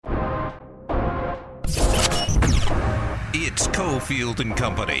It's Cofield and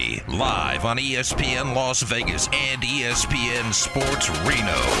Company, live on ESPN Las Vegas and ESPN Sports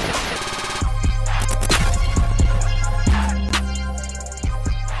Reno.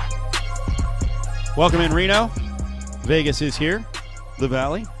 Welcome in, Reno. Vegas is here. The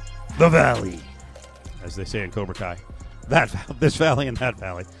Valley. The Valley, as they say in Cobra Kai. This valley and that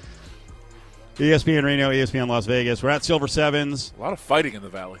valley. ESPN Reno, ESPN Las Vegas. We're at Silver Sevens. A lot of fighting in the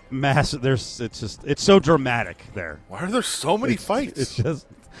Valley. Massive. It's so dramatic there. Why are there so many fights? It's just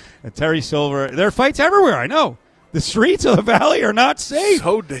and Terry Silver. There are fights everywhere. I know. The streets of the Valley are not safe.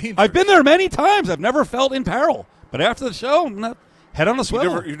 So dangerous. I've been there many times. I've never felt in peril. But after the show, I'm not head on a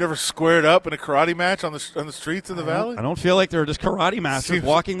swivel. You've never squared up in a karate match on the streets in the Valley? I don't feel like there are just karate masters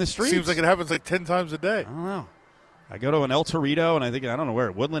walking the streets. Seems like it happens like 10 times a day. I don't know. I go to an El Torito, and I don't know where,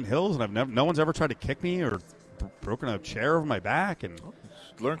 Woodland Hills, and no one's ever tried to kick me or broken a chair over my back. And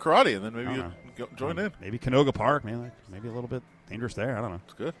learn karate, and then maybe you join in. Maybe Canoga Park, maybe a little bit dangerous there. I don't know.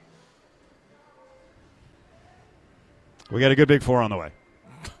 It's good. We got a good Big Four on the way.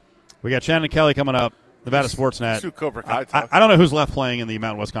 We got Shannon and Kelly coming up, Nevada Sportsnet. Cobra Kai I don't know who's left playing in the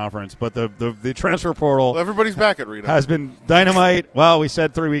Mountain West Conference, but the transfer portal everybody's back at Reno. Has been dynamite. Well, we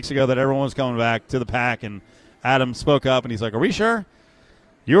said 3 weeks ago that everyone was coming back to the pack, and Adam spoke up, and he's like, are we sure?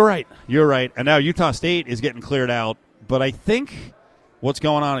 You're right. And now Utah State is getting cleared out, but I think what's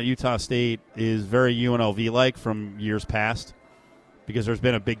going on at Utah State is very UNLV-like from years past because there's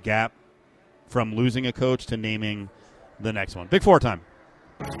been a big gap from losing a coach to naming the next one. Big Four time.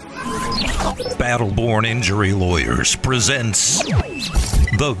 Battleborn Injury Lawyers presents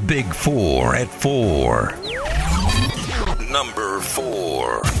the Big Four at 4. Number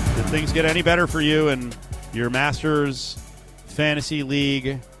 4. Did things get any better for you in your Masters Fantasy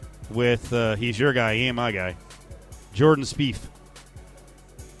League with, he's your guy, he ain't my guy, Jordan Spieth?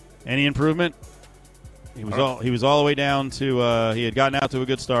 Any improvement? He was all the way down to, he had gotten out to a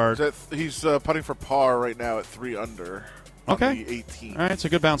good start. He's putting for par right now at 3 under. Okay. 18. All right, it's a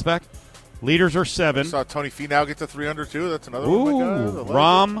good bounce back. Leaders are 7. I saw Tony Finau get to 3 under too. That's another one. Ooh,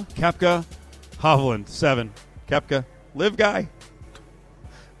 Rahm, Koepka, Hovland, 7. Koepka, live guy.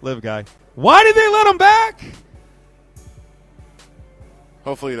 Why did they let him back?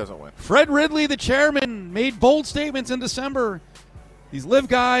 Hopefully he doesn't win. Fred Ridley, the chairman, made bold statements in December. These live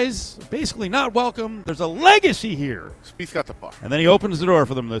guys basically not welcome. There's a legacy here. Spieth got the par. And then he opens the door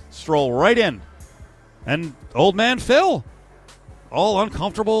for them to stroll right in. And old man Phil, all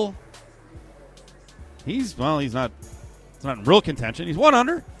uncomfortable. He's not in real contention. He's 1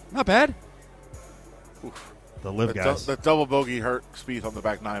 under. Not bad. Oof. The live guys. That double bogey hurt Spieth on the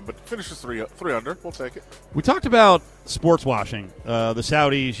back 9, but finishes 3 under. We'll take it. We talked about sports washing. The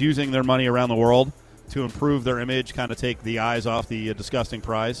Saudis using their money around the world to improve their image, kind of take the eyes off the disgusting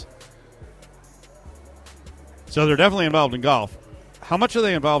prize. So they're definitely involved in golf. How much are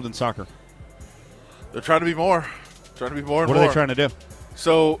they involved in soccer? They're trying to be more. What are they trying to do?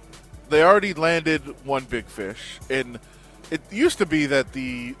 So they already landed one big fish, and it used to be that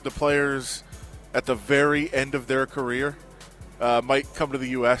the players at the very end of their career might come to the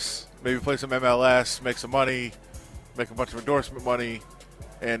U.S., maybe play some MLS, make some money, make a bunch of endorsement money,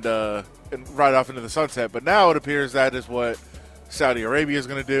 and ride off into the sunset. But now it appears that is what Saudi Arabia is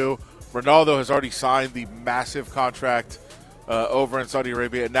going to do. Ronaldo has already signed the massive contract over in Saudi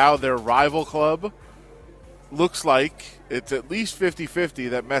Arabia, and now their rival club looks like it's at least 50-50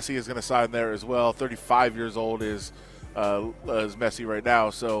 that Messi is going to sign there as well. 35 years old is Messi right now.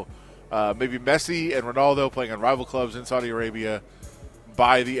 So maybe Messi and Ronaldo playing on rival clubs in Saudi Arabia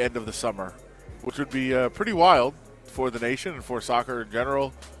by the end of the summer, which would be pretty wild for the nation and for soccer in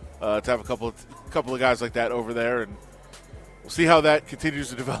general to have a couple of guys like that over there. And we'll see how that continues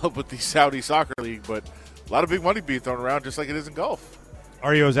to develop with the Saudi Soccer League. But a lot of big money being thrown around just like it is in golf.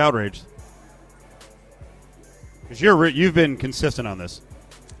 Ario's outraged. Because you've been consistent on this.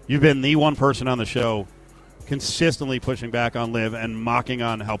 You've been the one person on the show consistently pushing back on Liv and mocking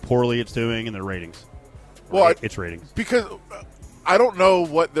on how poorly it's doing in their ratings. Well, its ratings. Because I don't know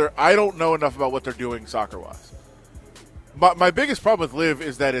enough about what they're doing soccer-wise. My biggest problem with Liv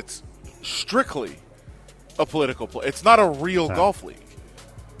is that it's strictly a political play. It's not a real golf league.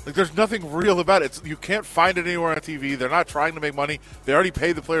 Like, there's nothing real about it. You can't find it anywhere on TV. They're not trying to make money. They already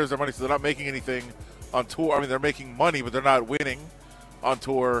paid the players their money, so they're not making anything on tour. I mean, they're making money, but they're not winning on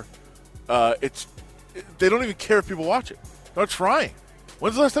tour. They don't even care if people watch it. They're not trying.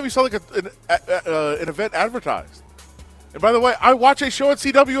 When's the last time you saw like an event advertised? And by the way, I watch a show at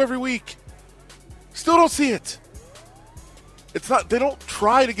CW every week. Still don't see it. It's not. They don't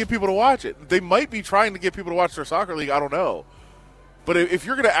try to get people to watch it. They might be trying to get people to watch their soccer league. I don't know. But if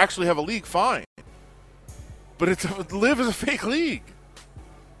you're going to actually have a league, fine. But Live is a fake league.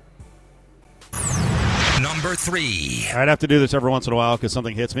 Number 3. I'd have to do this every once in a while because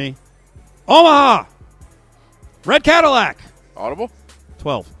something hits me. Omaha! Red Cadillac! Audible?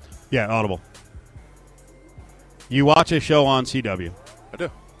 12. Yeah, Audible. You watch a show on CW. I do.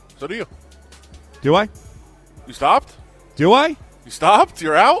 So do you. Do I? You stopped? Do I? You stopped?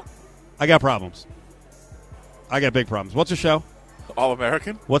 You're out? I got problems. I got big problems. What's the show? All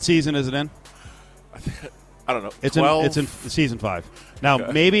American? What season is it in? I don't know. It's 12? in season 5. Now,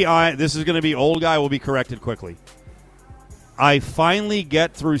 Okay. maybe this is going to be old guy will be corrected quickly. I finally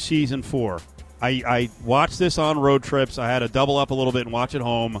get through season 4. I watched this on road trips. I had to double up a little bit and watch it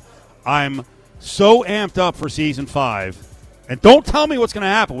home. I'm so amped up for season 5. And don't tell me what's going to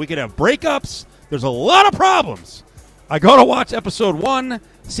happen. We could have breakups. There's a lot of problems. I go to watch episode 1,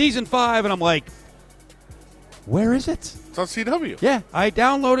 season 5, and I'm like, where is it? It's on CW. Yeah, I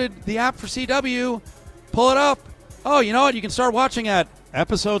downloaded the app for CW, pull it up. Oh, you know what? You can start watching at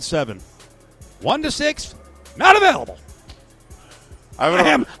episode 7. 1 to 6, not available.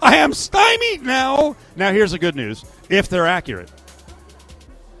 I am stymied now. Now, here's the good news. If they're accurate,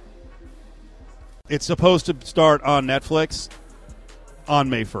 it's supposed to start on Netflix on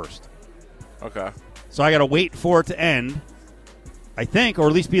May 1st. Okay. So I got to wait for it to end, I think, or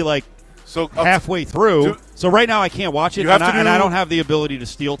at least be like halfway through. So right now I can't watch it, and I don't have the ability to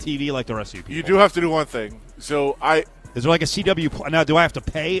steal TV like the rest of you people. You do have to do one thing. So Is there like a CW? Now, do I have to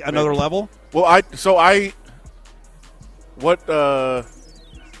pay another level? Well,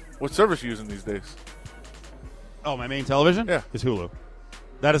 what service are you using these days? Oh, my main television? Yeah. Is Hulu.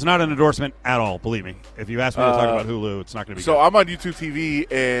 That is not an endorsement at all, believe me. If you ask me to talk about Hulu, it's not going to be So good. I'm on YouTube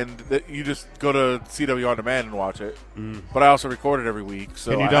TV, and you just go to CW On Demand and watch it. But I also record it every week,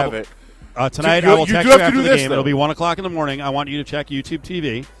 so I have it. Tonight, So I will you text do you have to after do the this, game. though. It'll be 1 o'clock in the morning. I want you to check YouTube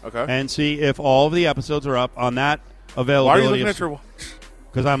TV Okay. and see if all of the episodes are up on that availability. Why are you looking at your watch?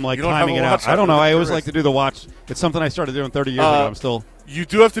 Because I'm like You don't have timing a it watch out. I don't know. on I your always like wrist. to do the watch. It's something I started doing 30 years ago. I'm still. You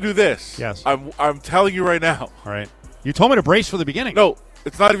do have to do this. Yes. I'm telling you right now. All right. You told me to brace for the beginning. No,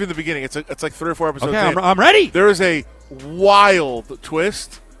 it's not even the beginning. It's like 3 or 4 episodes. Okay, in. I'm ready. There is a wild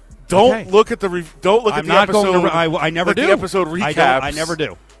twist. Don't look at the don't look I'm at the not episode. going to. I never do. The episode recaps. I never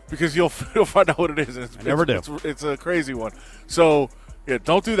do. Because you'll find out what it is. I never do. It's a crazy one. So yeah,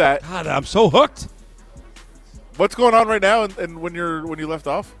 don't do that. God, I'm so hooked. What's going on right now? And when you left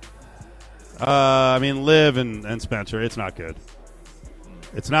off? I mean, Liv and Spencer. It's not good.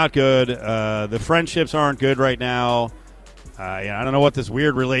 It's not good. The friendships aren't good right now. I don't know what this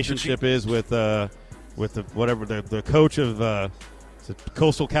weird relationship is with the coach of is it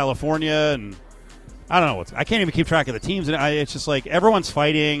Coastal California, and I don't know I can't even keep track of the teams, and it's just like everyone's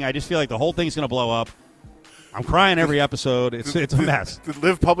fighting. I just feel like the whole thing's going to blow up. I'm crying every episode. It's a mess. Did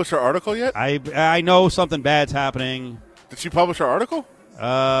Liv publish her article yet? I know something bad's happening. Did she publish her article?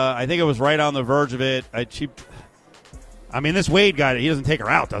 I think it was right on the verge of it. I mean, this Wade guy, he doesn't take her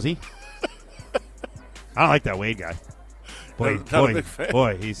out, does he? I don't like that Wade guy. Not a big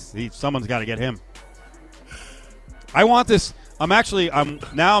fan. He's someone's got to get him. I want this.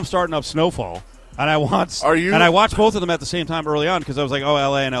 I'm starting up Snowfall, and I want. Are you? And I watched both of them at the same time early on because I was like, oh,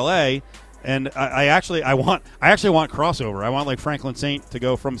 LA and LA, and I actually want crossover. I want like Franklin Saint to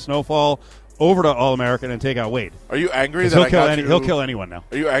go from Snowfall over to All American and take out Wade. Are you angry that he'll kill anyone now?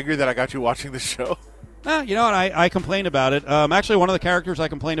 Are you angry that I got you watching this show? Nah, you know what? I complained about it. Actually, one of the characters I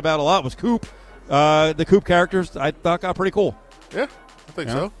complained about a lot was Coop. The Coop characters I thought got pretty cool. Yeah, I think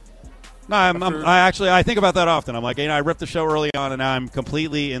so. No, I think about that often. I'm like, I ripped the show early on, and now I'm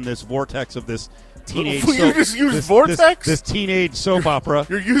completely in this vortex of this teenage. You just use vortex? This teenage soap opera.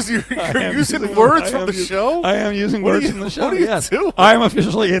 You're using words from the show. I am using words from the show. What are you yes, doing? I am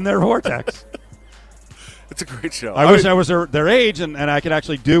officially in their vortex. It's a great show. I wish I was their age, and I could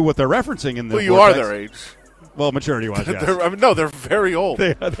actually do what they're rereferencing in the. Well, you vortex. are their age. Well, maturity-wise, yes. They're very old.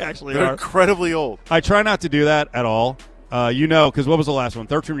 They actually They're are incredibly old. I try not to do that at all. Because what was the last one?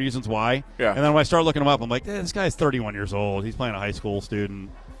 13 Reasons Why. Yeah. And then when I start looking them up, I'm like, this guy's 31 years old. He's playing a high school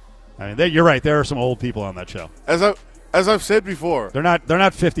student. I mean, you're right. There are some old people on that show. As I've said before, they're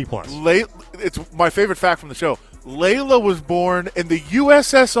not 50 plus. It's my favorite fact from the show. Layla was born in the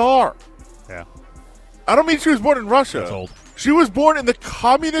USSR. Yeah. I don't mean she was born in Russia. That's old. She was born in the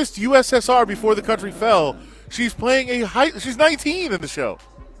communist USSR before the country fell. She's playing she's 19 in the show.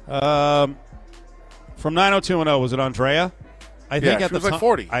 From 90210, was it Andrea? I think she was like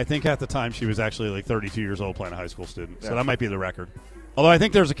 40. I think at the time she was actually like 32 years old playing a high school student. So that might be the record. Although I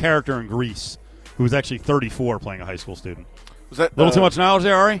think there's a character in Greece who was actually 34 playing a high school student. Was that a little too much knowledge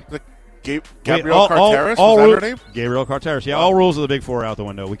there, Ari? Gabriel Carteris, all was that her name? Gabriel Carteris. Yeah, all rules of the Big Four are out the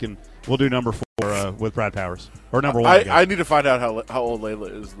window. We'll do number 4 with Brad Powers. Or number 1, I need to find out how old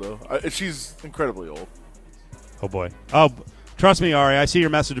Layla is, though. She's incredibly old. Oh, boy. Oh, trust me, Ari, I see your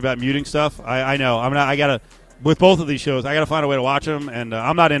message about muting stuff. I know. I got to, with both of these shows, I got to find a way to watch them, and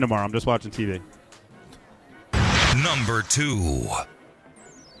I'm not in tomorrow. I'm just watching TV. Number 2.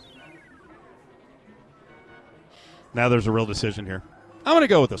 Now there's a real decision here. I'm going to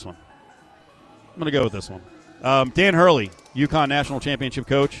go with this one. Dan Hurley, UConn National Championship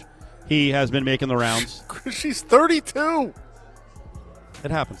coach. He has been making the rounds. She's 32.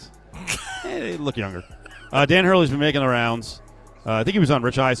 It happens. They look younger. Dan Hurley's been making the rounds. I think he was on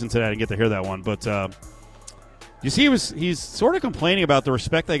Rich Eisen today. I didn't get to hear that one. But you see, he's sort of complaining about the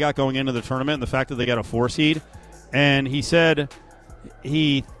respect they got going into the tournament and the fact that they got a 4 seed. And he said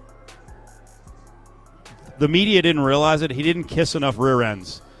the media didn't realize it. He didn't kiss enough rear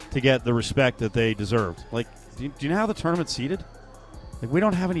ends to get the respect that they deserved. Like, do you know how the tournament's seeded? Like, we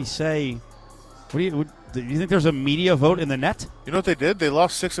don't have any say. Do you think there's a media vote in the net? You know what they did? They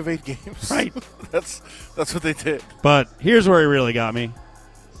lost 6 of 8 games. Right. That's what they did. But here's where he really got me.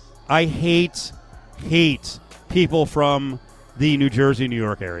 I hate people from the New Jersey, New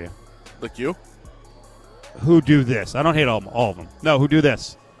York area. Like you? Who do this. I don't hate all of them. No, who do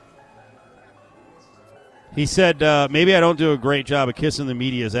this. He said, maybe I don't do a great job of kissing the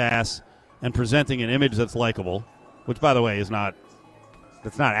media's ass and presenting an image that's likable, which, by the way, that's not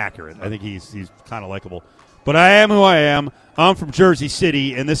accurate. I think he's kind of likable. But I am who I am. I'm from Jersey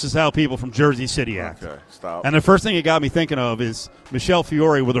City, and this is how people from Jersey City act. Okay, stop. And the first thing it got me thinking of is Michelle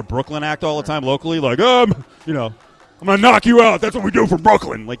Fiore with her Brooklyn act all the time locally. Like, I'm going to knock you out. That's what we do from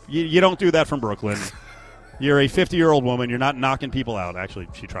Brooklyn. Like, you don't do that from Brooklyn. You're a 50-year-old woman. You're not knocking people out. Actually,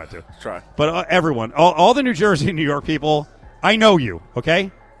 she tried to. Try. But everyone, all the New Jersey and New York people, I know you,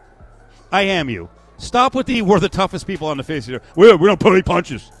 okay? I am you. Stop with we're the toughest people on the face of the earth. We don't pull any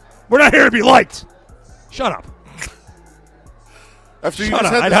punches. We're not here to be liked. Shut up. After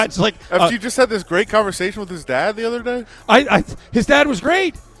you just had this great conversation with his dad the other day? His dad was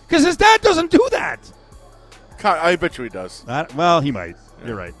great because his dad doesn't do that. I bet you he does. Well, he might. Yeah.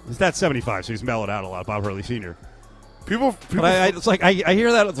 You're right. His dad's 75, so he's mellowed out a lot. Bob Hurley Sr. But it's like I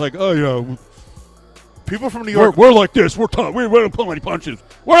hear that. It's like, oh, people from New York. We're like this. We're tough. We don't pull any punches.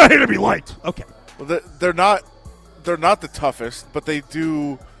 We're not here to be liked. Okay. Well, they're not the toughest, but they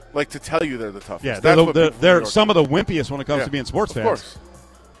do like to tell you they're the toughest. Yeah, they're some of the wimpiest when it comes to being sports fans. Of course.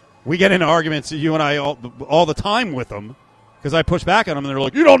 We get into arguments, you and I, all the time with them because I push back on them, and they're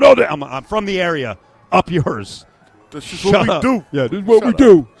like, you don't know that. I'm from the area. Up yours. This is what we do. Yeah, this is what we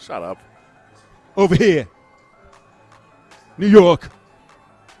do. Shut up. Over here. New York.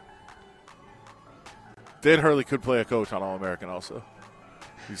 Dan Hurley could play a coach on All-American also.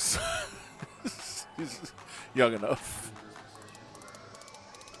 He's young enough.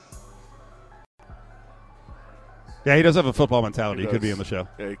 Yeah, he does have a football mentality. He could be in the show.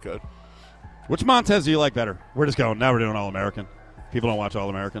 Yeah, he could. Which Montez do you like better? We're just going. Now we're doing All-American. People don't watch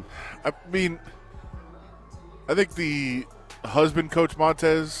All-American. I mean, I think the husband coach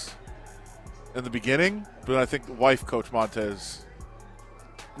Montez in the beginning, but I think the wife coach Montez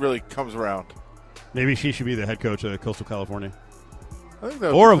really comes around. Maybe she should be the head coach of Coastal California. I think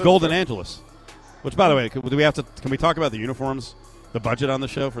or of Golden Angeles. Which, by the way, can we talk about the uniforms, the budget on the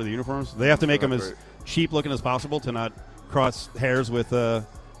show for the uniforms? They have to make them as cheap looking as possible to not cross hairs with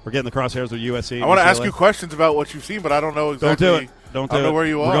we're getting the crosshairs with USC. I want to ask you questions about what you've seen, but I don't know exactly. Don't do it. I don't know where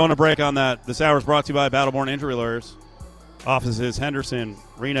you are. We're going to break on that. This hour is brought to you by Battleborn Injury Lawyers. Offices Henderson,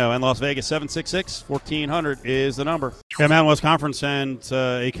 Reno, and Las Vegas. 766-1400 is the number. Yeah, Mountain West Conference sent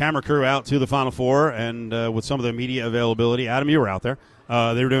a camera crew out to the Final Four, and with some of the media availability, Adam, you were out there.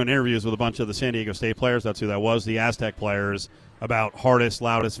 They were doing interviews with a bunch of the San Diego State players. That's who that was, the Aztec players, about hardest,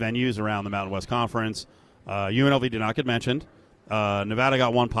 loudest venues around the Mountain West Conference. UNLV did not get mentioned. Nevada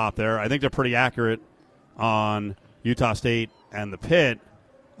got one pop there. I think they're pretty accurate on Utah State and the Pit.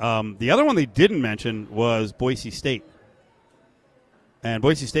 The other one they didn't mention was Boise State. And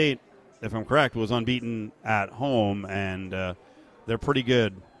Boise State, if I'm correct, was unbeaten at home, and they're pretty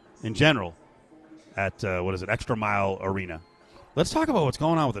good in general at, Extra Mile Arena. Let's talk about what's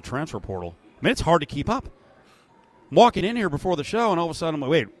going on with the transfer portal. I mean, it's hard to keep up. I'm walking in here before the show, and all of a sudden I'm like,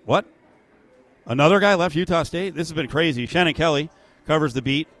 wait, what? Another guy left Utah State? This has been crazy. Shannon Kelly covers the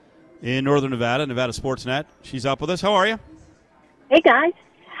beat in Northern Nevada, Nevada Sportsnet. She's up with us. How are you? Hey, guys.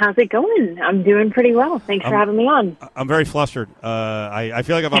 How's it going? I'm doing pretty well. Thanks for having me on. I'm very flustered. I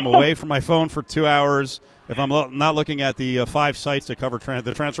feel like if I'm away from my phone for 2 hours, if I'm not looking at the 5 sites that cover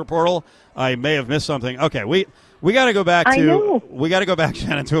the transfer portal, I may have missed something. Okay, we got to go back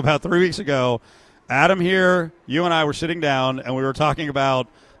Shannon, to about 3 weeks ago. Adam here, you and I were sitting down and we were talking about,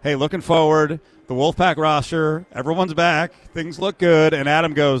 hey, looking forward, the Wolfpack roster, everyone's back, things look good, and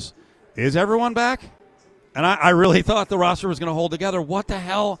Adam goes, is everyone back? And I really thought the roster was going to hold together. What the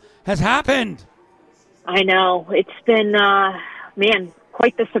hell has happened? I know. It's been,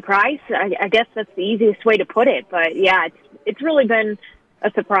 quite the surprise. I guess that's the easiest way to put it. But, yeah, it's really been a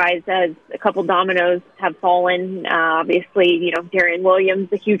surprise as a couple dominoes have fallen. Obviously, Darian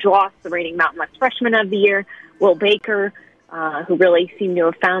Williams, a huge loss, the reigning Mountain West Freshman of the Year. Will Baker, who really seemed to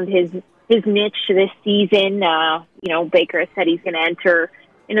have found his niche this season. Baker has said he's going to enter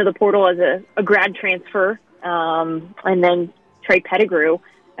into the portal as a grad transfer. And then Trey Pettigrew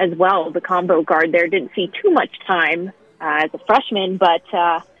as well, the combo guard there, didn't see too much time as a freshman, but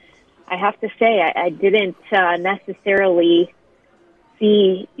I have to say I didn't necessarily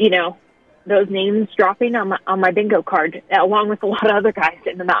see, those names dropping on my bingo card, along with a lot of other guys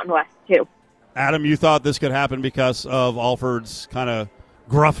in the Mountain West too. Adam, you thought this could happen because of Alford's kind of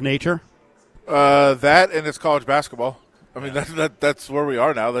gruff nature? That and it's college basketball. I mean, that's where we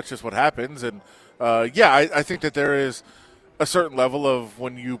are now. That's just what happens. And, I think that there is a certain level of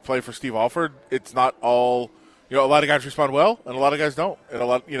when you play for Steve Alford, it's not all – a lot of guys respond well and a lot of guys don't.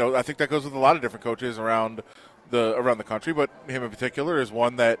 And I think that goes with a lot of different coaches around the country, but him in particular is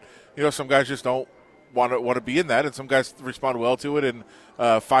one that, some guys just don't want to be in that, and some guys respond well to it and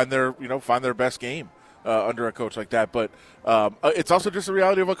find their best game under a coach like that. But it's also just the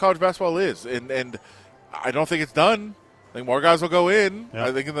reality of what college basketball is. And I don't think it's done. I think more guys will go in. Yep.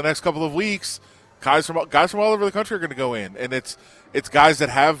 I think in the next couple of weeks, guys from all over the country are going to go in, and it's guys that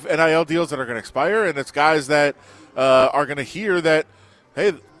have NIL deals that are going to expire, and it's guys that are going to hear that,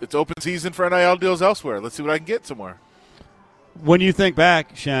 hey, it's open season for NIL deals elsewhere. Let's see what I can get somewhere. When you think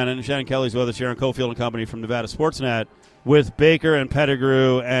back, Shannon Kelly's with us here on Cofield and Company from Nevada Sportsnet, with Baker and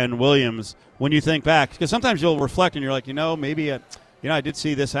Pettigrew and Williams. When you think back, because sometimes you'll reflect and you're like, maybe I did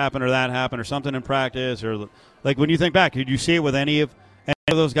see this happen or that happen or something in practice, or like when you think back, did you see it with any of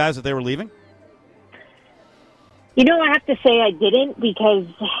those guys that they were leaving? I have to say I didn't, because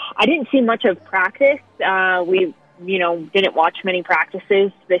I didn't see much of practice. We, didn't watch many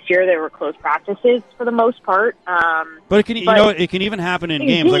practices this year. They were closed practices for the most part. But it can even happen in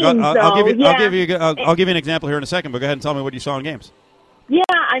games. Like I'll give you an example here in a second. But go ahead and tell me what you saw in games. Yeah,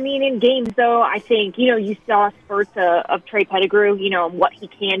 I mean, in games, though, I think, you saw spurts of Trey Pettigrew, and what he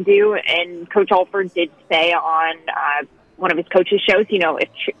can do. And Coach Alford did say on one of his coaches' shows,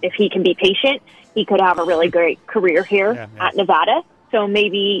 if he can be patient, he could have a really great career here at Nevada. So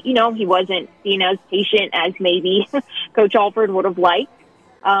maybe, he wasn't seen as patient as maybe Coach Alford would have liked.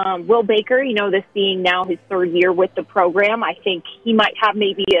 Will Baker, this being now his 3rd year with the program, I think he might have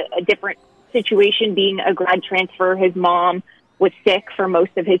maybe a different situation being a grad transfer. His mom was sick for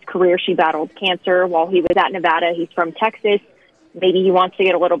most of his career. She battled cancer while he was at Nevada. He's from Texas. Maybe he wants to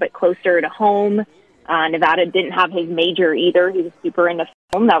get a little bit closer to home. Nevada didn't have his major either. He was super into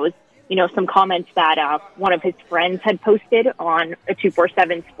film. That was, some comments that one of his friends had posted on a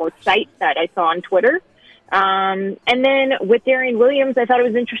 247 sports site that I saw on Twitter. And then with Darian Williams, I thought it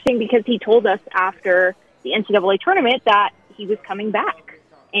was interesting because he told us after the NCAA tournament that he was coming back.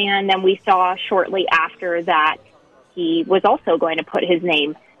 And then we saw shortly after that he was also going to put his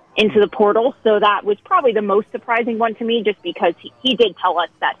name into the portal. So that was probably the most surprising one to me, just because he did tell us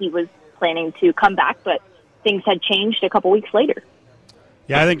that he was planning to come back, but things had changed a couple weeks later.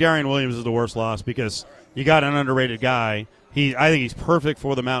 Yeah, I think Darian Williams is the worst loss because you got an underrated guy. I think he's perfect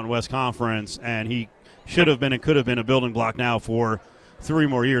for the Mountain West Conference, and he should have been and could have been a building block now for 3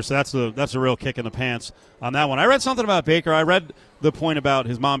 more years. So that's a real kick in the pants on that one. I read something about Baker. I read the point about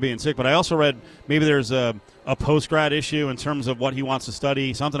his mom being sick, but I also read maybe there's a post-grad issue in terms of what he wants to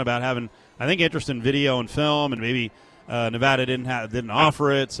study, something about having, I think, interest in video and film, and maybe Nevada didn't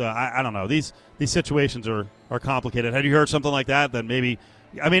offer it. So I don't know. These situations are complicated. Had you heard something like that? Then maybe,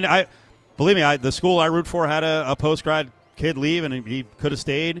 believe me, the school I root for had a post-grad kid leave, and he could have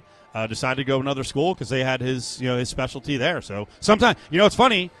stayed. Decided to go to another school because they had his specialty there. So sometimes, it's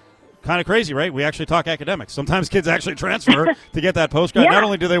funny, kind of crazy, right? We actually talk academics. Sometimes kids actually transfer to get that post-grad. Yeah. Not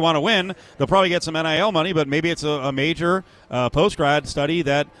only do they want to win, they'll probably get some NIL money, but maybe it's a major post-grad study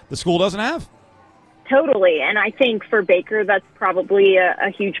that the school doesn't have. Totally, and I think for Baker, that's probably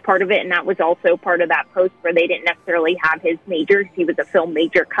a huge part of it, and that was also part of that post where they didn't necessarily have his majors. He was a film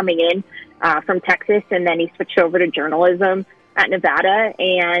major coming in from Texas, and then he switched over to journalism at Nevada.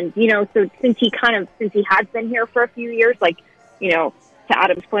 And, so since he has been here for a few years, like, to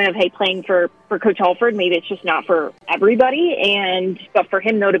Adam's point of, hey, playing for Coach Alford, maybe it's just not for everybody. But for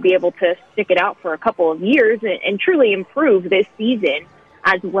him, though, to be able to stick it out for a couple of years and truly improve this season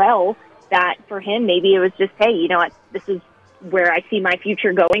as well, that for him, maybe it was just, hey, you know what, this is where I see my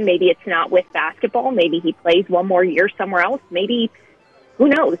future going. Maybe it's not with basketball. Maybe he plays one more year somewhere else. Maybe, who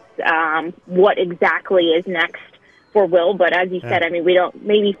knows what exactly is next for Will. But as you said, I mean, we don't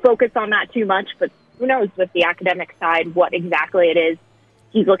maybe focus on that too much, but who knows with the academic side what exactly it is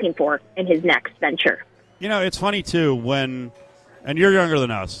he's looking for in his next venture. It's funny, too, and you're younger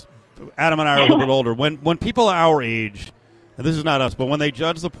than us. Adam and I are a little bit older. When people our age, and this is not us, but when they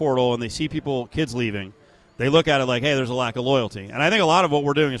judge the portal and they see kids leaving, they look at it like, hey, there's a lack of loyalty. And I think a lot of what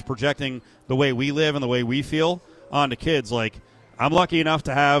we're doing is projecting the way we live and the way we feel onto kids. Like, I'm lucky enough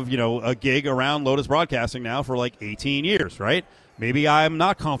to have, a gig around Lotus Broadcasting now for like 18 years, right? Maybe I'm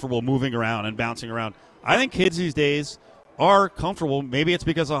not comfortable moving around and bouncing around. I think kids these days are comfortable. Maybe it's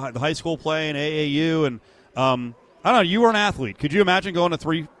because of the high school play and AAU. And I don't know, you were an athlete. Could you imagine going to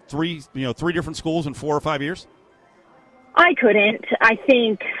three different schools in 4 or 5 years? I couldn't. I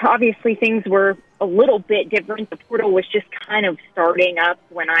think, obviously, things were a little bit different. The portal was just kind of starting up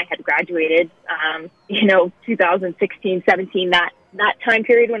when I had graduated, 2016, 17, that time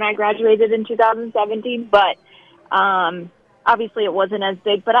period when I graduated in 2017. But obviously it wasn't as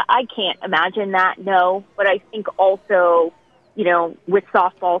big. But I can't imagine that, no. But I think also, with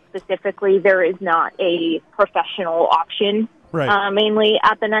softball specifically, there is not a professional option. Right. Mainly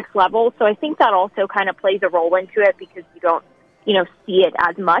at the next level. So I think that also kind of plays a role into it because you don't, see it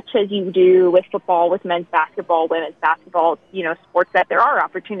as much as you do with football, with men's basketball, women's basketball, sports that there are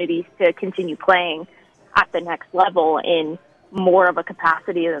opportunities to continue playing at the next level in more of a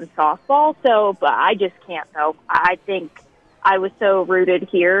capacity than softball. So, but I just can't, though. I think I was so rooted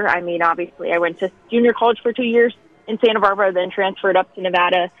here. I mean, obviously I went to junior college for 2 years in Santa Barbara, then transferred up to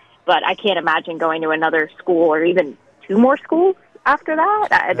Nevada, but I can't imagine going to another school or even 2 more schools after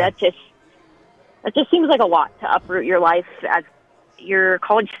that. That just seems like a lot to uproot your life as you're a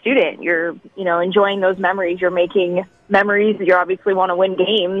college student. You're, enjoying those memories. You're making memories. You obviously want to win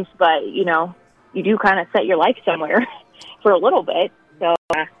games, but, you do kind of set your life somewhere for a little bit. So,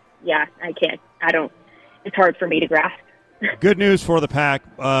 yeah, I can't. It's hard for me to grasp. Good news for the Pack.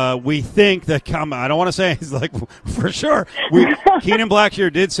 We think that I don't want to say he's like for sure. Keenan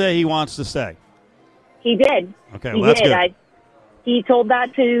Blackshear did say he wants to stay. He did. Okay, well, that's good. He told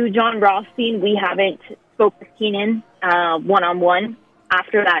that to John Rothstein. We haven't spoke with Keenan one-on-one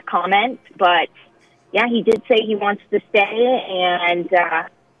after that comment, but yeah, he did say he wants to stay. And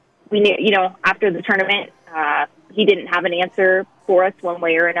we knew, after the tournament, he didn't have an answer for us one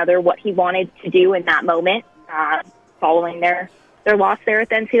way or another what he wanted to do in that moment following their loss there at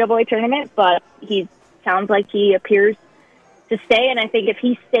the NCAA tournament. But he sounds like he appears to stay, and I think if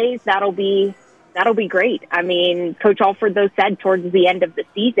he stays, that'll be great. I mean, Coach Alford, though, said towards the end of the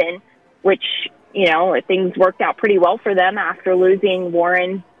season, which, things worked out pretty well for them after losing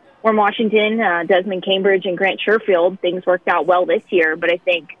Warren Washington, Desmond Cambridge, and Grant Sherfield. Things worked out well this year, but I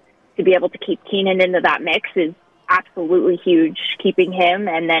think to be able to keep Keenan into that mix is absolutely huge, keeping him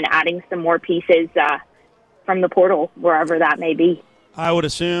and then adding some more pieces from the portal, wherever that may be. I would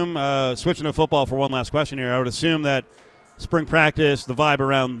assume, switching to football for one last question here, I would assume that spring practice, the vibe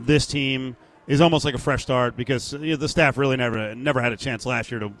around this team is almost like a fresh start because the staff really never had a chance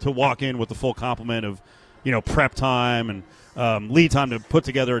last year to walk in with the full complement of prep time and lead time to put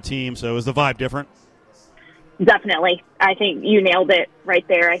together a team. So is the vibe different? Definitely. I think you nailed it right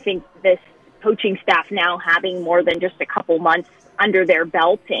there. I think this coaching staff now having more than just a couple months under their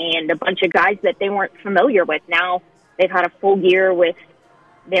belt and a bunch of guys that they weren't familiar with. Now they've had a full year with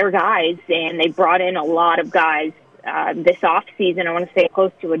their guys, and they brought in a lot of guys this off season. I want to say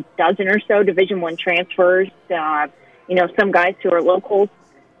close to a dozen or so Division I transfers. Some guys who are locals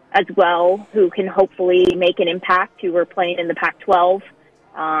as well, who can hopefully make an impact, who are playing in the Pac-12.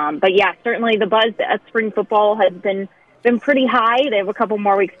 But yeah, certainly the buzz at spring football has been pretty high. They have a couple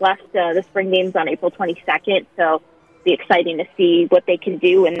more weeks left. The spring game's on April 22nd, so it'll be exciting to see what they can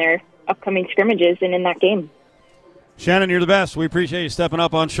do in their upcoming scrimmages and in that game. Shannon, you're the best. We appreciate you stepping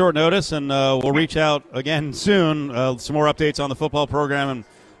up on short notice, and we'll reach out again soon. Some more updates on the football program,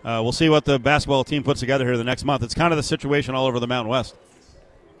 and we'll see what the basketball team puts together here the next month. It's kind of the situation all over the Mountain West.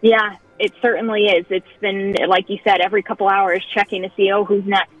 Yeah, it certainly is. It's been, like you said, every couple hours checking to see, who's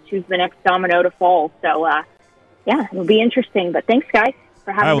next, who's the next domino to fall. So, yeah, it'll be interesting. But thanks, guys,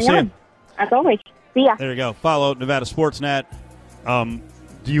 for having me on. As always. See ya. There you go. Follow Nevada Sportsnet.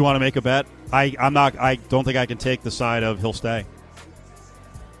 Do you want to make a bet I don't think I can take the side of he'll stay.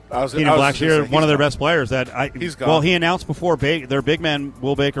 Keenan Blackshear, one of their gone. best players. He's gone. Well, he announced before their big man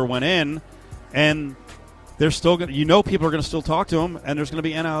Will Baker went in, and they're still going. People are going to still talk to him, and there's going to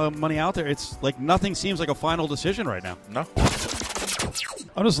be NIL money out there. It's like nothing seems like a final decision right now. No.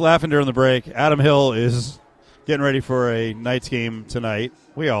 I'm just laughing during the break. Adam Hill is getting ready for a Knights game tonight.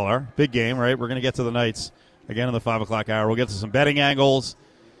 We all are. Big game, right? We're going to get to the Knights again in the 5 o'clock hour. We'll get to some betting angles.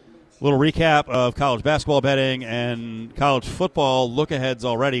 Little recap of college basketball betting and college football look-aheads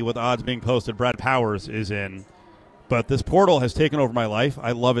already with odds being posted. Brad Powers is in. But this portal has taken over my life.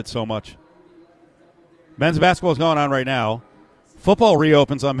 I love it so much. Men's basketball is going on right now. Football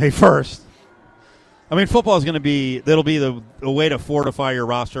reopens on May 1st. I mean, football is going to be – that'll be the way to fortify your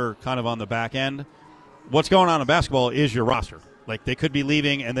roster kind of on the back end. What's going on in basketball is your roster. Like, they could be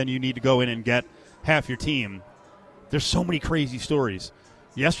leaving, and then you need to go in and get half your team. There's so many crazy stories.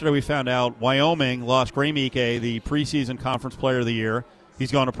 Yesterday we found out Wyoming lost Gray Mike, the preseason conference player of the year.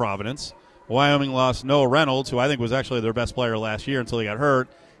 He's going to Providence. Wyoming lost Noah Reynolds, who I think was actually their best player last year until he got hurt.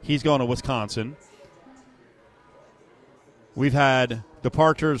 He's going to Wisconsin. We've had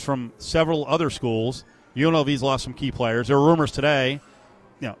departures from several other schools. UNLV's lost some key players. There were rumors today,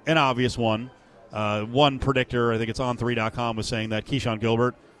 an obvious one. One predictor, I think it's on3.com, was saying that Keyshawn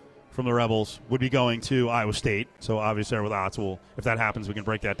Gilbert from the Rebels would be going to Iowa State. So obviously there with odds, if that happens, we can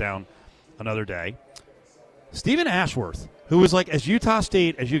break that down another day. Stephen Ashworth, who is like as Utah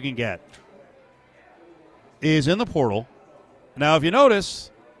State as you can get, is in the portal. Now, if you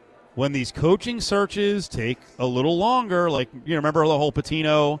notice, when these coaching searches take a little longer, like, remember the whole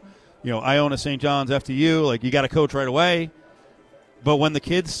Patino, Iona St. John's FDU, like you got to coach right away. But when the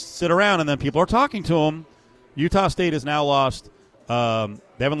kids sit around and then people are talking to them, Utah State has now lost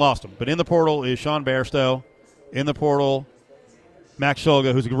they haven't lost him. But in the portal is Sean Bairstow. In the portal, Max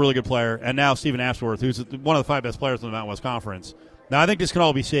Shulga, who's a really good player. And now Stephen Ashworth, who's one of the 5 best players in the Mountain West Conference. Now, I think this can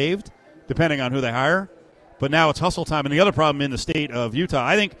all be saved, depending on who they hire. But now it's hustle time. And the other problem in the state of Utah,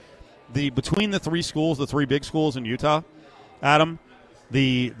 I think between the 3 schools, the 3 big schools in Utah, Adam,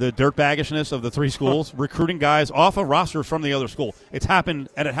 the dirtbaggishness of the 3 schools, recruiting guys off of rosters from the other school. It's happened,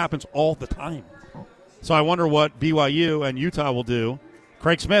 and it happens all the time. So I wonder what BYU and Utah will do.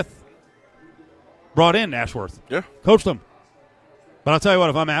 Craig Smith brought in Ashworth. Yeah. Coached him. But I'll tell you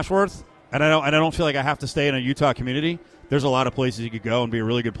what, if I'm Ashworth, and I don't feel like I have to stay in a Utah community, there's a lot of places he could go and be a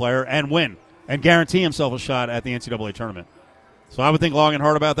really good player and win and guarantee himself a shot at the NCAA tournament. So I would think long and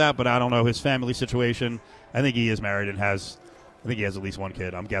hard about that, but I don't know his family situation. I think he is married and I think he has at least 1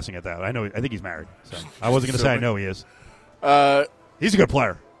 kid. I'm guessing at that. I think he's married. So I wasn't going to say I know he is. He's a good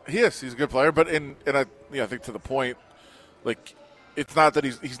player. He is. He's a good player, but I think to the point, like, it's not that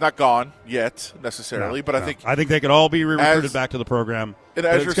he's not gone yet necessarily, but I think they could all be recruited back to the program. And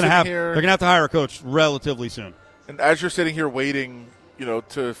as you're sitting here, they're going to have to hire a coach relatively soon. And as you're sitting here waiting,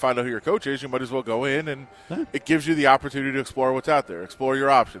 to find out who your coach is, you might as well go in, and it gives you the opportunity to explore what's out there, explore your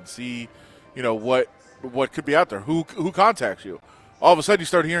options, see, what could be out there, who contacts you. All of a sudden, you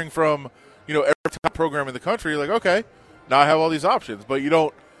start hearing from, every top program in the country. You're like, okay, now I have all these options, but you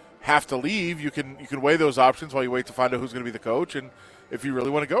don't have to leave. You can weigh those options while you wait to find out who's going to be the coach and if you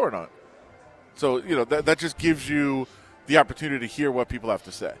really want to go or not. So, that just gives you the opportunity to hear what people have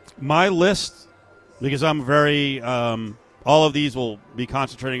to say. My list, because I'm very all of these will be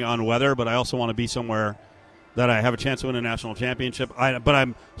concentrating on weather, but I also want to be somewhere that I have a chance to win a national championship. But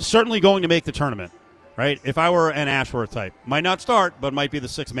I'm certainly going to make the tournament, right? If I were an Ashworth type, might not start, but might be the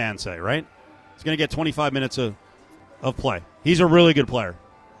 6th man, say, right? He's going to get 25 minutes of play. He's a really good player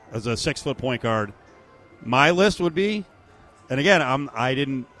as a 6-foot point guard. My list would be, and again,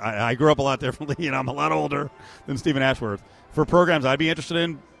 I grew up a lot differently, and I'm a lot older than Stephen Ashworth. For programs I'd be interested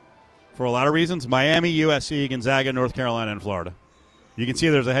in, for a lot of reasons, Miami, USC, Gonzaga, North Carolina, and Florida. You can see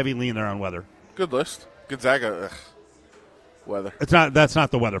there's a heavy lean there on weather. Good list. Gonzaga, weather. That's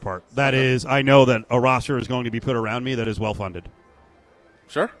not the weather part. That is, I know that a roster is going to be put around me that is well funded.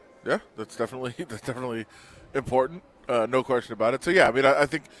 Sure. Yeah, that's definitely important. No question about it. So yeah, I mean, I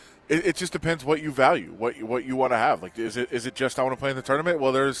think it just depends what you value, what you want to have. Like, is it just I want to play in the tournament?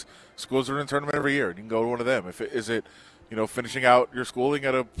 Well, there's schools that are in the tournament every year, and you can go to one of them. Is it finishing out your schooling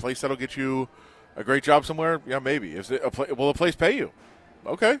at a place that'll get you a great job somewhere? Yeah, maybe. Will a place pay you?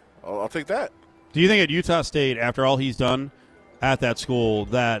 Okay, I'll take that. Do you think at Utah State, after all he's done at that school,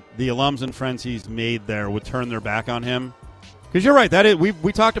 that the alums and friends he's made there would turn their back on him? Because you're right.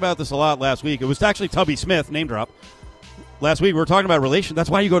 We talked about this a lot last week. It was actually Tubby Smith, name drop. Last week we were talking about relations. That's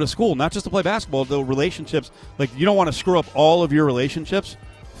why you go to school, not just to play basketball. The relationships, like, you don't want to screw up all of your relationships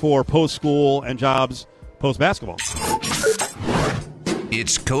for post-school and jobs post-basketball.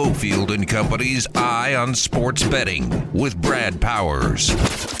 It's Cofield and Company's Eye on Sports Betting with Brad Powers.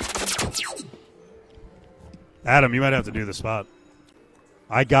 Adam, you might have to do the spot.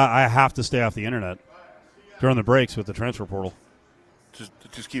 I have to stay off the internet during the breaks with the transfer portal. It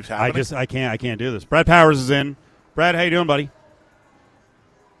just keeps happening. I can't do this. Brad Powers is in. Brad, how you doing, buddy?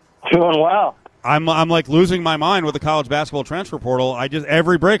 Doing well. I'm like losing my mind with the college basketball transfer portal.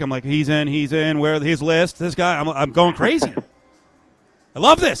 Every break I'm like, he's in, where his list, this guy, I'm going crazy. I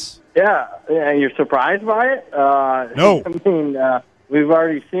love this. Yeah, you're surprised by it? No. I mean, we've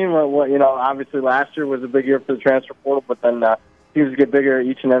already seen what obviously last year was a big year for the transfer portal, but then teams get bigger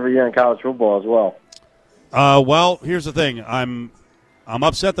each and every year in college football as well. Well, here's the thing. I'm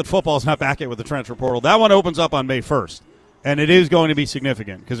upset that football's not back yet with the transfer portal. That one opens up on May 1st. And it is going to be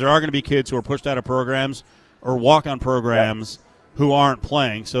significant because there are going to be kids who are pushed out of programs or walk-on programs who aren't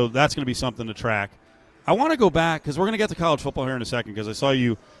playing. So that's going to be something to track. I want to go back because we're going to get to college football here in a second because I saw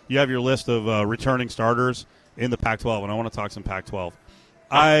you have your list of returning starters in the Pac-12, and I want to talk some Pac-12.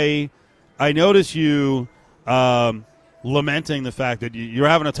 I notice you lamenting the fact that you're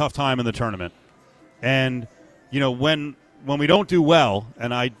having a tough time in the tournament. And, when we don't do well,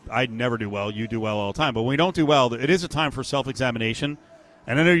 and I never do well, you do well all the time, but when we don't do well, it is a time for self-examination.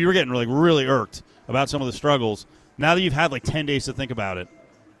 And I know you were getting really irked about some of the struggles. Now that you've had 10 days to think about it,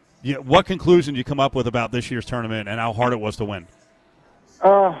 what conclusion do you come up with about this year's tournament and how hard it was to win? It's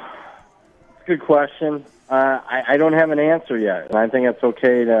a good question. I don't have an answer yet, and I think it's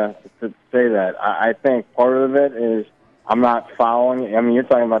okay to say that. I think part of it is I'm not following. I mean, you're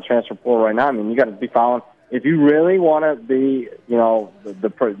talking about transfer portal right now. I mean, you got to be following. If you really want to be,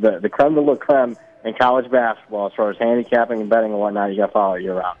 the creme de la creme in college basketball, as far as handicapping and betting and whatnot, you got to follow it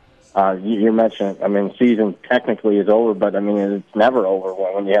year-round. You mentioned, season technically is over, but, it's never over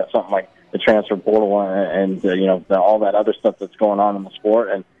when you have something like the transfer portal and all that other stuff that's going on in the sport.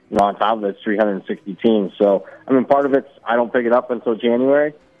 And, on top of it, it's 360 teams. So, part of it's I don't pick it up until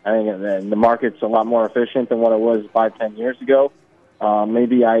January. I think the market's a lot more efficient than what it was 5-10 years ago.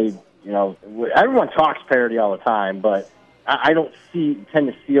 Maybe everyone talks parity all the time, but I don't tend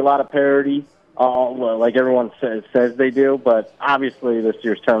to see a lot of parity like everyone says they do. But obviously, this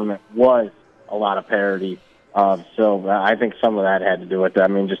year's tournament was a lot of parity. So I think some of that had to do with that.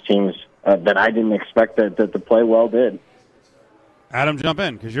 Just teams that I didn't expect that to play well did. Adam, jump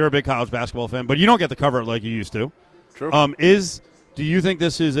in because you're a big college basketball fan, but you don't get to cover it like you used to. True. Do you think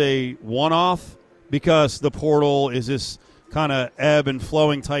this is a one-off because the portal is this kind of ebb and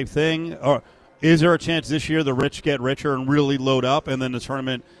flowing type thing, or is there a chance this year the rich get richer and really load up, and then the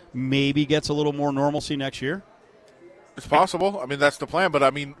tournament maybe gets a little more normalcy next year? It's possible. That's the plan. But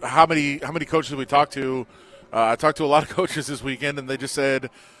how many coaches did we talk to? I talked to a lot of coaches this weekend, and they just said,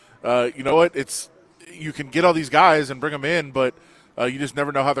 you know what? You can get all these guys and bring them in, but you just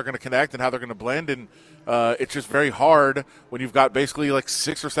never know how they're going to connect and how they're going to blend. And it's just very hard when you've got basically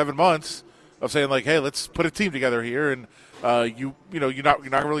 6 or 7 months of saying hey, let's put a team together here, and you're not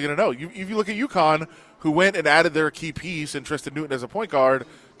really going to know. If you look at UConn, who went and added their key piece in Tristan Newton as a point guard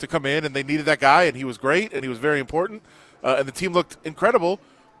to come in, and they needed that guy, and he was great, and he was very important, and the team looked incredible.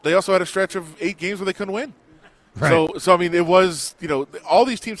 They also had a stretch of 8 games where they couldn't win. Right. So it was all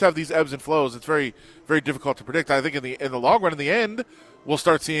these teams have these ebbs and flows. It's very, very difficult to predict. I think in the long run, in the end, we'll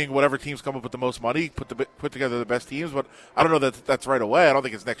start seeing whatever teams come up with the most money put together the best teams. But I don't know that's right away. I don't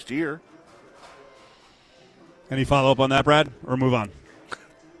think it's next year. Any follow-up on that, Brad, or move on?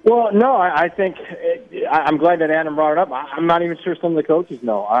 Well, no, I think I'm glad that Adam brought it up. I'm not even sure some of the coaches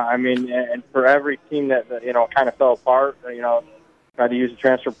know. And for every team that kind of fell apart, tried to use the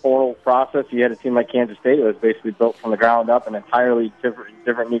transfer portal process, you had a team like Kansas State that was basically built from the ground up, an entirely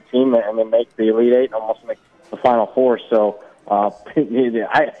different new team, and then make the Elite Eight and almost make the Final Four. So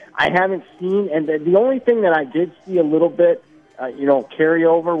I haven't seen, and the only thing that I did see a little bit,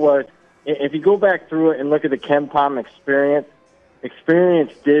 carryover was, if you go back through it and look at the KenPom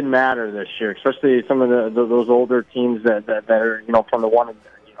experience did matter this year, especially some of those older teams that are from the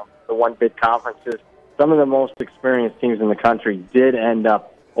one big conferences. Some of the most experienced teams in the country did end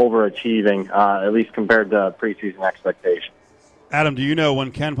up overachieving, at least compared to preseason expectations. Adam, do you know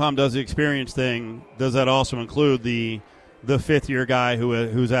when KenPom does the experience thing, does that also include the fifth-year guy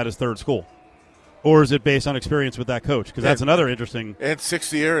who's at his third school? Or is it based on experience with that coach? Because that's another interesting. And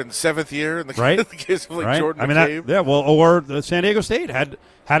 6th year and 7th year, in the case of right? Jordan McCabe. Or San Diego State had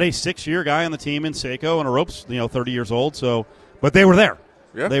a 6-year guy on the team in Seiko and a ropes, 30 years old. So, but they were there.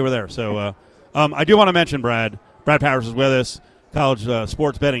 Yeah, they were there. So, I do want to mention Brad. Brad Powers is with us, college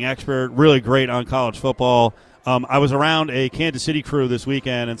sports betting expert, really great on college football. I was around a Kansas City crew this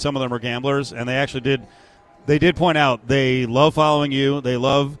weekend, and some of them are gamblers, and they actually did They did point out they love following you. They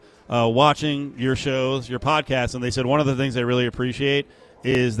love watching your shows, your podcasts, and they said one of the things they really appreciate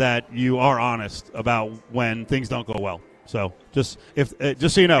is that you are honest about when things don't go well. So just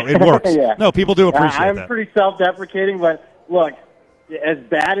so you know, it works. Yeah. No, people do appreciate that. I'm pretty self-deprecating, but look, as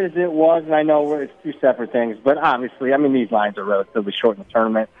bad as it was, and I know it's two separate things, but obviously, I mean, these lines are relatively short in the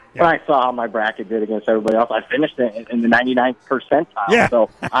tournament. Yeah. When I saw how my bracket did against everybody else, I finished it in the 99th percentile. Yeah. So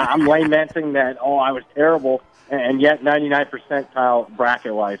I'm lamenting that, I was terrible, and yet 99th percentile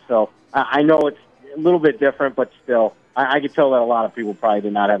bracket-wise. So I know it's a little bit different, but still, I could tell that a lot of people probably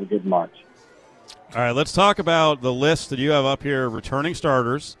did not have a good March. All right, let's talk about the list that you have up here, returning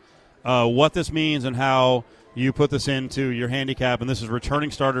starters, what this means and how you put this into your handicap, and this is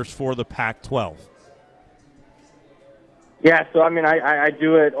returning starters for the Pac-12. Yeah, so, I mean, I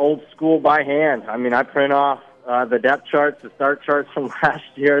do it old school by hand. I mean, I print off the depth charts, the start charts from last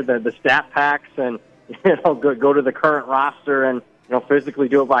year, the stat packs, and, go to the current roster and, physically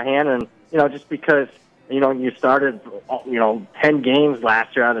do it by hand. And, just because, you started, 10 games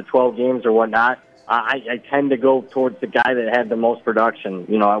last year out of 12 games or whatnot, I tend to go towards the guy that had the most production,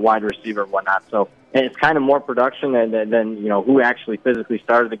 at wide receiver and whatnot. So it's kind of more production than who actually physically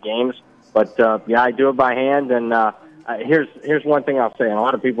started the games. But, yeah, I do it by hand. And here's one thing I'll say, and a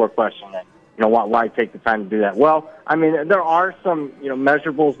lot of people are questioning it. Why take the time to do that? Well, I mean, there are some,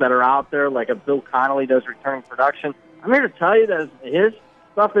 measurables that are out there, like a Bill Connolly does returning production. I'm here to tell you that his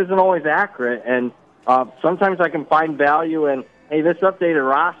stuff isn't always accurate. And sometimes I can find value in, hey, this updated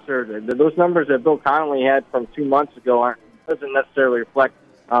roster, those numbers that Bill Connolly had from 2 months ago doesn't necessarily reflect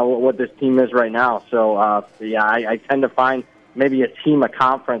what this team is right now. So, yeah, I tend to find maybe a team, a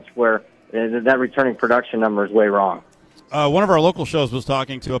conference where that returning production number is way wrong. One of our local shows was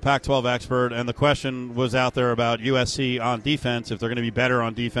talking to a Pac-12 expert, and the question was out there about USC on defense, if they're going to be better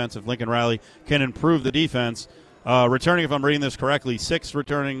on defense, if Lincoln Riley can improve the defense. Returning, if I'm reading this correctly, 6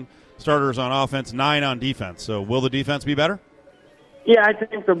 returning starters on offense, 9 on defense. So will the defense be better? Yeah, I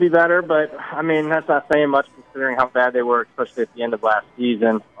think they'll be better, but, I mean, that's not saying much considering how bad they were, especially at the end of last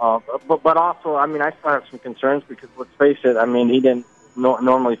season. But also, I mean, I still have some concerns because, let's face it, I mean, he didn't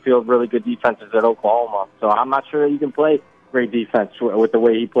normally field really good defenses at Oklahoma. So I'm not sure that you can play great defense with the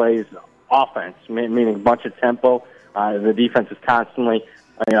way he plays offense, meaning a bunch of tempo. The defense is constantly,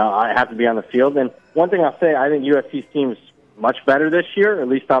 I have to be on the field. And one thing I'll say, I think USC's team is much better this year, at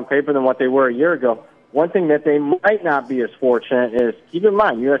least on paper, than what they were a year ago. One thing that they might not be as fortunate is, keep in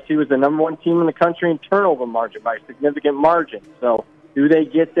mind, USC was the number 1 team in the country in turnover margin by a significant margin. So do they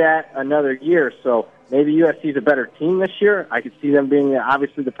get that another year? So maybe USC is a better team this year. I could see them being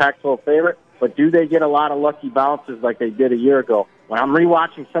obviously the Pac-12 favorite, but do they get a lot of lucky bounces like they did a year ago? When I'm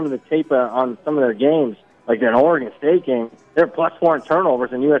rewatching some of the tape on some of their games, like that Oregon State game, they're +4 in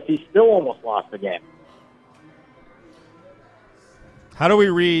turnovers, and USC still almost lost the game. How do we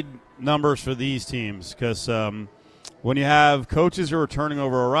read numbers for these teams? Because when you have coaches who are turning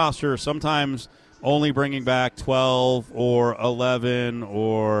over a roster, sometimes only bringing back 12 or 11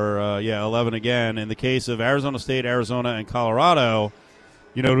 or, 11 again. In the case of Arizona State, Arizona, and Colorado,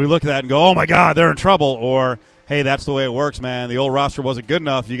 we look at that and go, oh, my God, they're in trouble. Or, hey, that's the way it works, man. The old roster wasn't good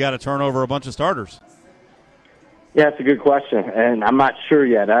enough. You got to turn over a bunch of starters. Yeah, it's a good question, and I'm not sure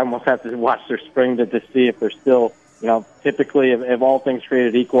yet. I almost have to watch their spring to see if they're still, typically if all things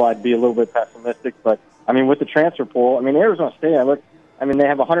created equal, I'd be a little bit pessimistic. But, I mean, with the transfer pool, I mean, Arizona State, they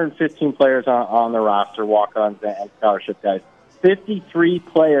have 115 players on their roster, walk-ons and scholarship guys. 53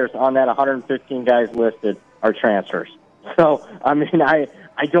 players on that 115 guys listed are transfers. So, I mean, I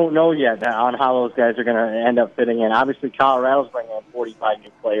don't know yet on how those guys are going to end up fitting in. Obviously, Colorado's bringing in 45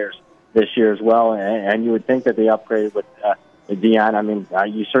 new players this year as well, and you would think that they upgraded with Dion. I mean,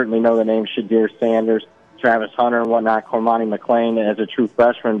 you certainly know the names Shadir Sanders, Travis Hunter, and whatnot, Cormani McLean as a true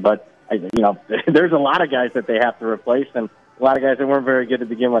freshman, but, there's a lot of guys that they have to replace, and a lot of guys that weren't very good to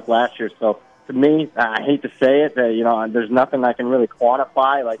begin with last year. So, to me, I hate to say it, there's nothing I can really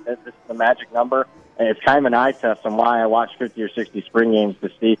quantify. Like, this is the magic number. And it's kind of an eye test on why I watch 50 or 60 spring games to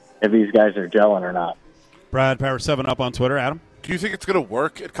see if these guys are gelling or not. Brad, Power 7 up on Twitter. Adam? Do you think it's going to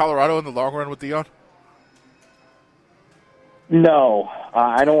work at Colorado in the long run with Dion? No.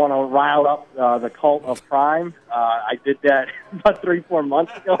 I don't want to rile up the cult of prime. I did that about 3-4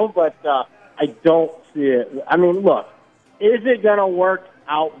 months ago, but I don't see it. I mean, look, is it going to work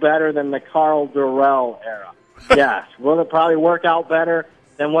out better than the Carl Durrell era? Yes. Will it probably work out better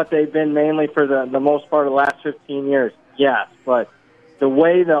than what they've been mainly for the most part of the last 15 years? Yes. But the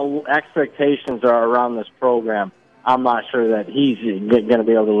way the expectations are around this program, I'm not sure that he's going to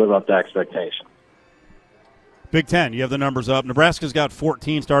be able to live up to expectations. Big Ten, you have the numbers up. Nebraska's got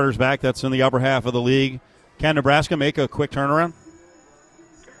 14 starters back. That's in the upper half of the league. Can Nebraska make a quick turnaround?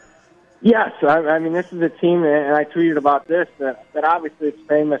 Yes, I mean, this is a team, and I tweeted about this, that obviously it's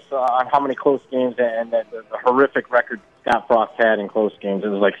famous on how many close games and the horrific record Scott Frost had in close games. It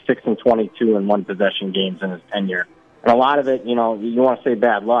was like 6-22 in one-possession games in his tenure. And a lot of it, you want to say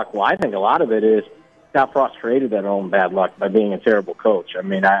bad luck. Well, I think a lot of it is Scott Frost created that own bad luck by being a terrible coach. I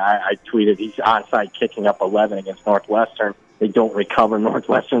mean, I tweeted he's onside kicking up 11 against Northwestern. They don't recover.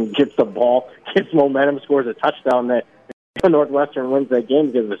 Northwestern gets the ball, gets momentum, scores a touchdown. That Northwestern wins that game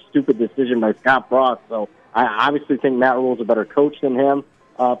because of a stupid decision by Scott Frost. So I obviously think Matt Rule's a better coach than him.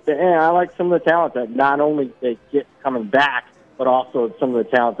 And I like some of the talent that not only they get coming back, but also some of the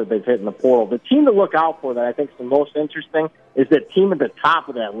talent that they've hit in the portal. The team to look out for that I think is the most interesting is the team at the top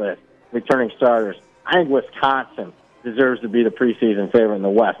of that list, returning starters. I think Wisconsin deserves to be the preseason favorite in the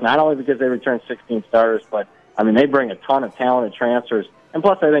West, not only because they returned 16 starters, but, I mean, they bring a ton of talented transfers. And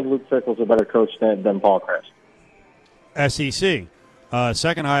plus, I think Luke Fickell's a better coach than Paul Chris. SEC.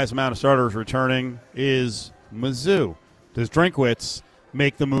 Second highest amount of starters returning is Mizzou. Does Drinkwitz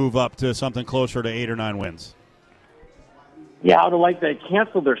make the move up to something closer to 8 or 9 wins? Yeah, I would have liked they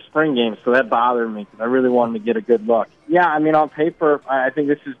canceled their spring games, so that bothered me because I really wanted to get a good look. Yeah, I mean, on paper, I think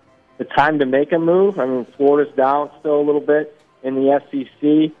this is the time to make a move. I mean, Florida's down still a little bit in the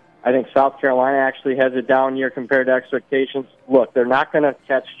SEC. I think South Carolina actually has a down year compared to expectations. Look, they're not going to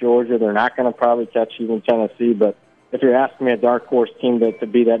catch Georgia. They're not going to probably catch even Tennessee, but if you're asking me a dark horse team to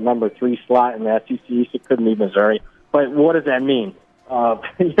be that number 3 slot in the SEC East, it could be Missouri. But what does that mean?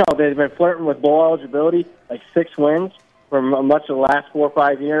 They've been flirting with bowl eligibility, like 6 wins for much of the last 4 or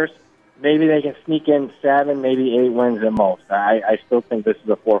 5 years. Maybe they can sneak in 7, maybe 8 wins at most. I still think this is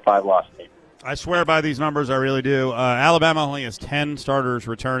a 4 or 5 loss team. I swear by these numbers, I really do. Alabama only has 10 starters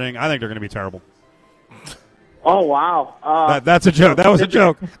returning. I think they're going to be terrible. Oh, wow. That's a joke. That was a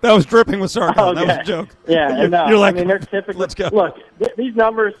joke. That was dripping with sarcasm. Okay. That was a joke. Yeah, you're like, I mean, they're typically. Let's go. Look, these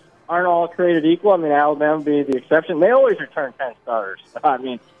numbers aren't all created equal. I mean, Alabama being the exception. They always return 10 starters, I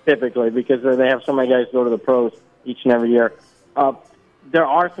mean, typically, because they have so many guys go to the pros each and every year. There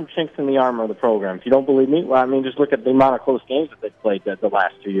are some chinks in the armor of the program. If you don't believe me, well, I mean, just look at the amount of close games that they've played the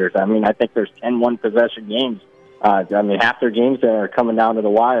last 2 years. I mean, I think there's 10 one-possession games. I mean, half their games are coming down to the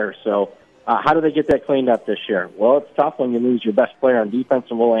wire. So how do they get that cleaned up this year? Well, it's tough when you lose your best player on defense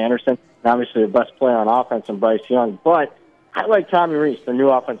and Will Anderson, and obviously the best player on offense and Bryce Young. But I like Tommy Rees, the new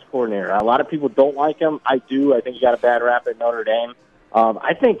offense coordinator. A lot of people don't like him. I do. I think he got a bad rap at Notre Dame.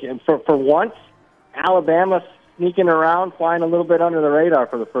 I think for once, Alabama's sneaking around, flying a little bit under the radar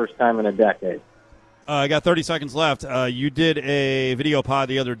for the first time in a decade. I got 30 seconds left. You did a video pod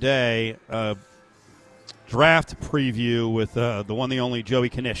the other day, draft preview with the one, the only Joey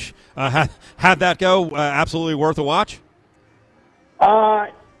Knish. How'd that go? Absolutely worth a watch?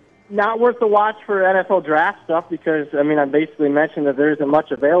 Not worth the watch for NFL draft stuff because, I mean, I basically mentioned that there isn't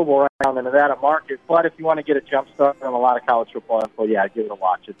much available right now in the Nevada market. But if you want to get a jump start on a lot of college football info, yeah, give it a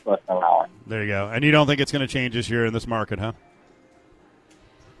watch. It's less than an hour. There you go. And you don't think it's going to change this year in this market, huh?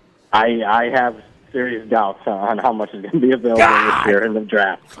 I have serious doubts on how much is going to be available this year in the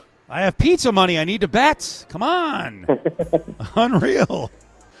draft. I have pizza money. I need to bet. Come on. Unreal. All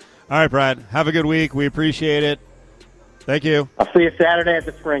right, Brad. Have a good week. We appreciate it. Thank you. I'll see you Saturday at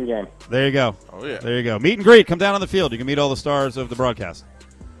the spring game. There you go. Oh, yeah. There you go. Meet and greet. Come down on the field. You can meet all the stars of the broadcast.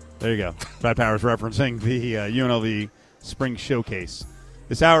 There you go. Brad Powers referencing the UNLV Spring Showcase.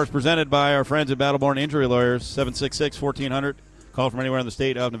 This hour is presented by our friends at Battleborn Injury Lawyers, 766-1400. Call from anywhere in the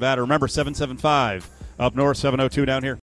state of Nevada. Remember, 775 up north, 702 down here.